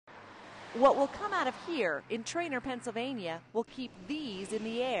What will come out of here in Trainer, Pennsylvania will keep these in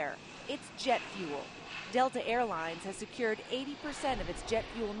the air. It's jet fuel. Delta Airlines has secured 80% of its jet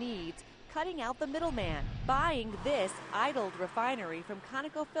fuel needs, cutting out the middleman, buying this idled refinery from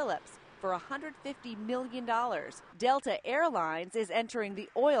ConocoPhillips for $150 million. Delta Airlines is entering the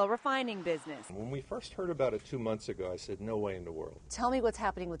oil refining business. When we first heard about it 2 months ago, I said, no way in the world. Tell me what's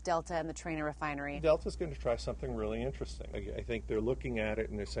happening with Delta and the Trainer refinery. Delta's going to try something really interesting. I think they're looking at it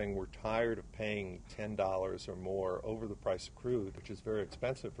and they're saying we're tired of paying $10 or more over the price of crude, which is very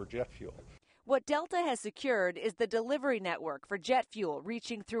expensive for jet fuel. What Delta has secured is the delivery network for jet fuel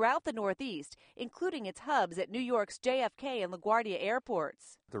reaching throughout the Northeast, including its hubs at New York's JFK and LaGuardia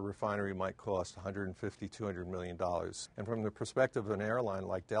airports. The refinery might cost $150, $200 million. And from the perspective of an airline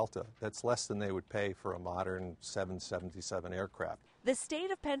like Delta, that's less than they would pay for a modern 777 aircraft. The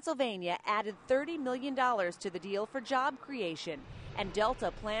state of Pennsylvania added $30 million to the deal for job creation, and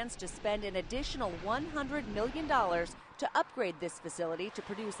Delta plans to spend an additional $100 million to upgrade this facility to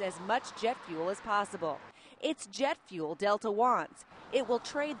produce as much jet fuel as possible. It's jet fuel Delta wants. It will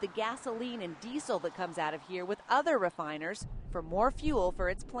trade the gasoline and diesel that comes out of here with other refiners for more fuel for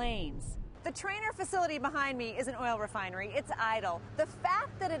its planes. The Trainer facility behind me is an oil refinery. It's idle. The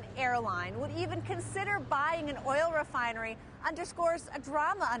fact that an airline would even consider buying an oil refinery underscores a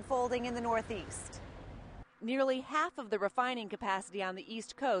drama unfolding in the Northeast. Nearly half of the refining capacity on the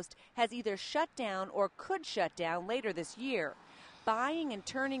East Coast has either shut down or could shut down later this year. Buying and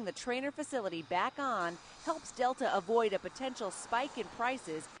turning the Trainer facility back on helps Delta avoid a potential spike in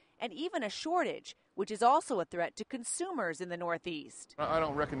prices and even a shortage, which is also a threat to consumers in the Northeast. I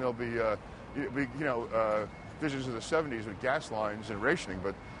don't reckon there'll be visions of the 70s with gas lines and rationing,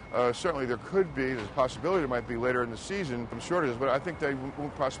 but certainly there's a possibility there might be later in the season some shortages, but I think they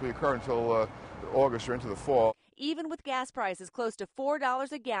won't possibly occur until August or into the fall. Even with gas prices close to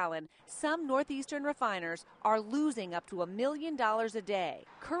 $4 a gallon, some northeastern refiners are losing up to $1 million a day.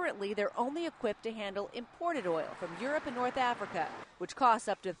 Currently, they're only equipped to handle imported oil from Europe and North Africa, which costs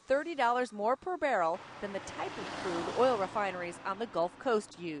up to $30 more per barrel than the type of crude oil refineries on the Gulf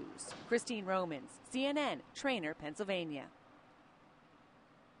Coast use. Christine Romans, CNN, Trainer, Pennsylvania.